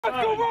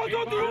Let's go, bro.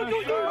 Don't do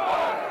it.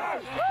 Yeah.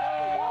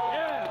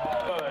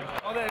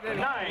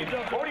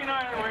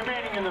 9:49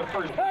 remaining in the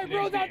first. Hey,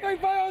 bro, that thing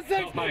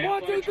 506.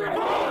 1, 2, 3,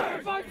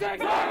 4, 5,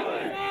 6, 7.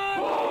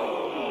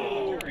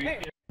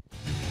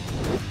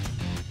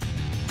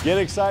 Get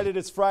excited,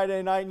 it's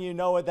Friday night and you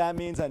know what that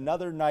means.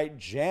 Another night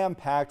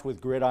jam-packed with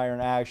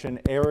gridiron action.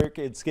 Eric,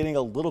 it's getting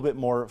a little bit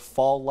more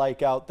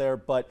fall-like out there,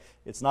 but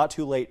it's not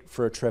too late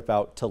for a trip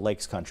out to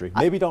Lakes Country.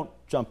 Maybe don't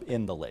jump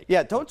in the lake.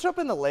 Yeah, don't jump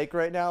in the lake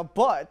right now,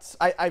 but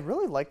I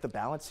really like the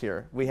balance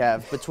here we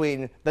have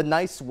between the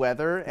nice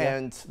weather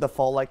and the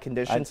fall-like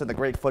conditions and the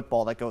great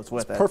football that goes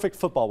with it. Perfect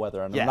football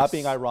weather, and I'm not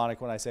being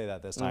ironic when I say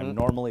that this time.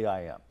 Normally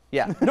I am.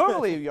 Yeah,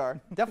 normally you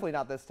are. Definitely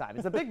not this time.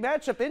 It's a big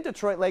matchup in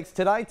Detroit Lakes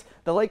tonight.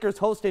 The Lakers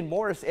hosting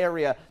Morris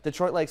area.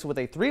 Detroit Lakes with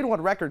a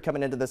 3-1 record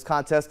coming into this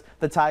contest.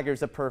 The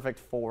Tigers a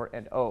perfect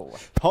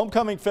 4-0.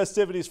 Homecoming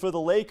festivities for the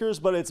Lakers,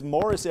 but it's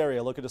Morris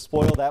area looking to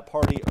spoil that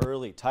party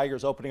early.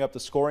 Tigers opening up the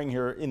scoring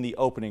here in the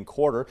opening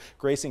quarter.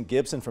 Grayson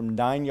Gibson from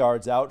 9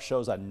 yards out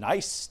shows a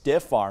nice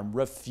stiff arm,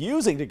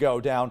 refusing to go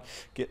down.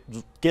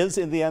 Gives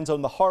in the end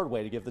zone the hard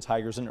way to give the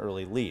Tigers an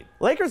early lead.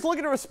 Lakers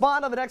looking to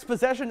respond on the next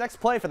possession, next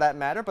play for that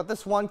matter, but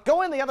this one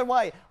going the other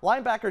way.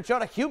 Linebacker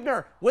Jonah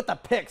Hubner with the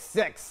pick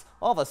six.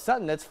 All of a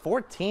sudden, it's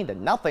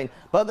 14-0.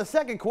 But in the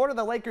second quarter,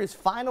 the Lakers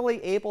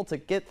finally able to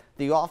get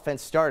the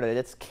offense started.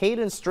 It's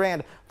Caden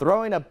Strand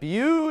throwing a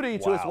beauty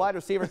to his wide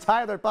receiver,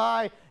 Tyler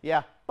Bye.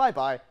 Yeah,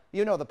 bye-bye.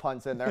 You know the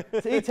pun's in there.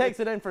 He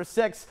takes it in for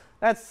 6.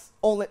 That's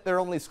their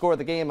only score of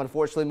the game,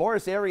 unfortunately.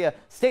 Morris area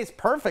stays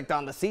perfect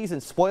on the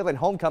season, spoiling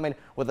homecoming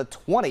with a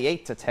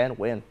 28-10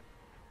 win.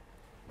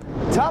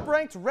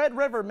 Top-ranked Red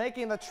River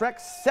making the trek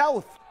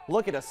south,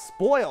 looking to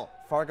spoil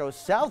Fargo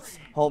South's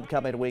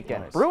homecoming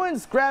weekend. Nice.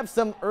 Bruins grab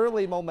some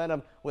early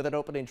momentum with an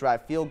opening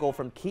drive field goal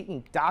from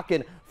Keaton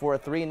Dockin for a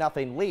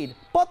 3-0 lead,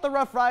 but the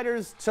Rough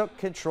Riders took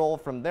control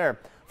from there.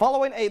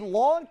 Following a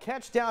long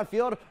catch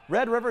downfield,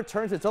 Red River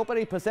turns its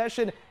opening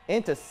possession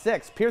into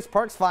 6. Pierce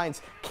Parks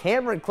finds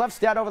Cameron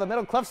Klefstad over the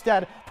middle.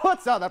 Klefstad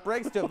puts on the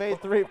brakes to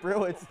evade 3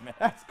 Bruins.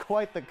 That's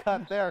quite the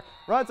cut there.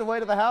 Runs away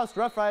to the house.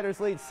 Rough Riders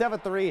lead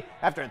 7-3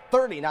 after a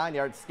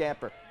 39-yard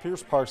scamper.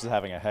 Pierce Parks is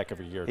having a heck of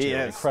a year, too. He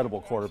is.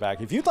 Incredible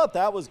quarterback. If you thought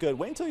that was good,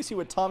 wait until you see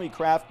what Tommy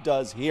Kraft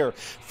does here.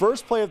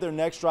 First play of their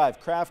next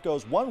drive, Kraft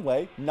goes one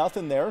way,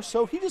 nothing there,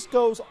 so he just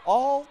goes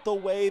all the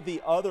way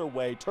the other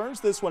way, turns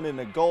this one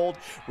into gold,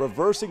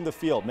 reversing the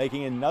field,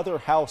 making another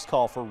house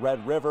call for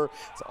Red River.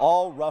 It's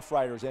all Rough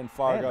Riders in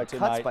Fargo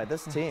tonight. Cuts by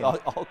this team.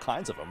 All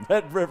kinds of them.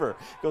 Red River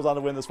goes on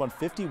to win this one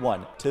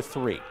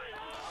 51-3.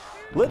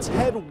 Let's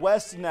head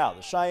west now.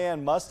 The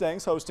Cheyenne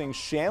Mustangs hosting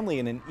Shanley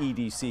in an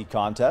EDC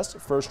contest.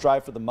 First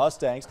drive for the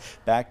Mustangs,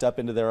 backed up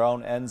into their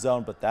own end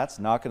zone, but that's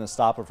not going to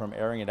stop them from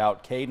airing it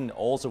out. Caden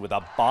Olsen with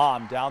a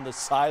bomb down the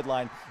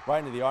sideline, right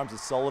into the arms of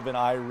Sullivan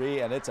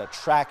Irie, and it's a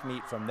track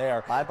meet from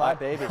there. Bye-bye,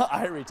 baby.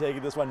 Irie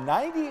taking this one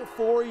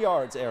 94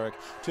 yards, Eric,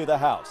 to the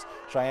house.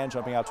 Cheyenne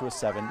jumping out to a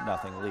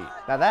 7-0 lead.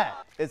 Now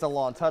that is a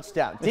long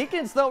touchdown.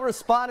 Deacons, though,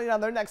 responding on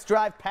their next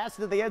drive, pass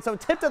into the end zone,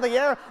 tipped in the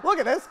air. Look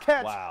at this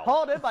catch.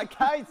 Hauled in by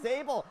Kai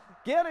Zabel,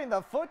 getting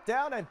the foot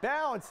down and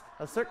bounce.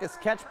 A circus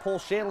catch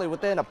pulls Shanley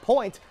within a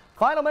point.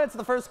 Final minutes of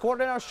the first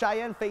quarter now.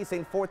 Cheyenne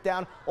facing 4th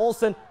down.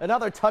 Olsen,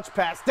 another touch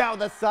pass down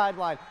the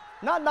sideline.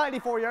 Not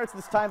 94 yards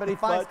this time, but he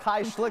finds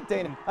Kai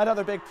Schlichting.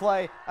 Another big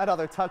play,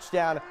 another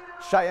touchdown.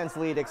 Cheyenne's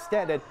lead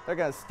extended. They're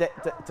going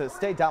to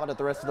stay dominant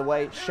the rest of the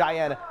way.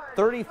 Cheyenne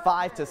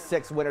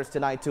 35-6 winners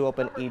tonight to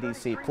open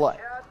EDC play.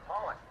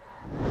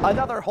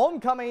 Another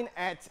homecoming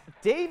at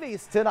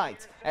Davies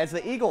tonight as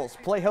the Eagles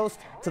play host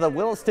to the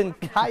Williston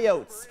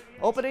Coyotes.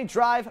 Opening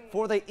drive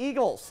for the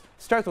Eagles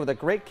starts with a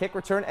great kick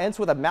return, ends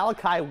with a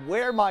Malachi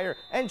Wehrmeyer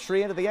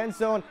entry into the end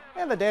zone,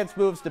 and the dance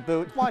moves to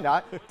boot. Why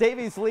not?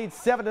 Davies leads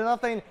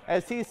 7-0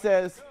 as he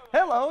says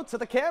hello to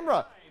the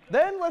camera.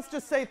 Then let's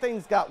just say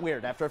things got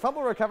weird. After a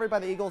fumble recovery by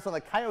the Eagles on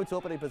the Coyotes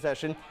opening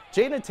possession,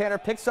 Jaden Tanner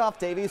picks off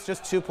Davies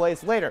just 2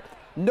 plays later.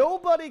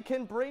 Nobody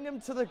can bring him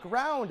to the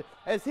ground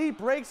as he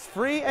breaks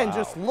free and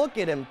just look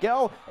at him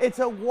go. It's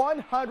a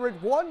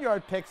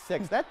 101-yard pick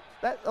six. That's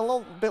a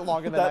little bit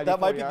longer than 94 That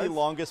might be yards. the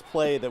longest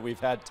play that we've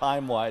had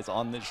time-wise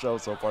on this show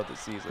so far this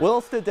season.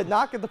 Williston did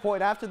not get the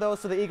point after those,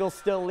 so the Eagles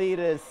still lead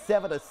is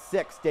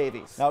 7-6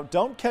 Davies. Now,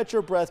 don't catch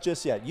your breath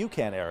just yet. You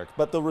can, Eric,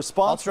 but the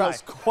response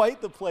was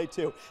quite the play,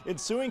 too.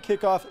 Ensuing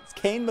kickoff, it's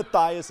Kane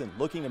Mathiasen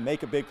looking to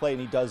make a big play,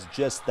 and he does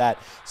just that.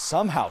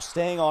 Somehow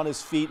staying on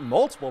his feet,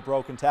 multiple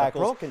broken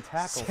tackles.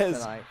 Says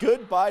tonight.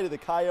 Goodbye to the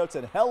Coyotes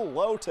and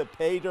hello to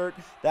pay dirt.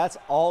 That's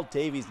all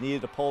Davies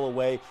needed to pull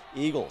away.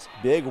 Eagles,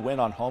 big win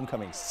on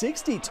homecoming,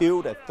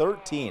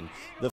 62-13. The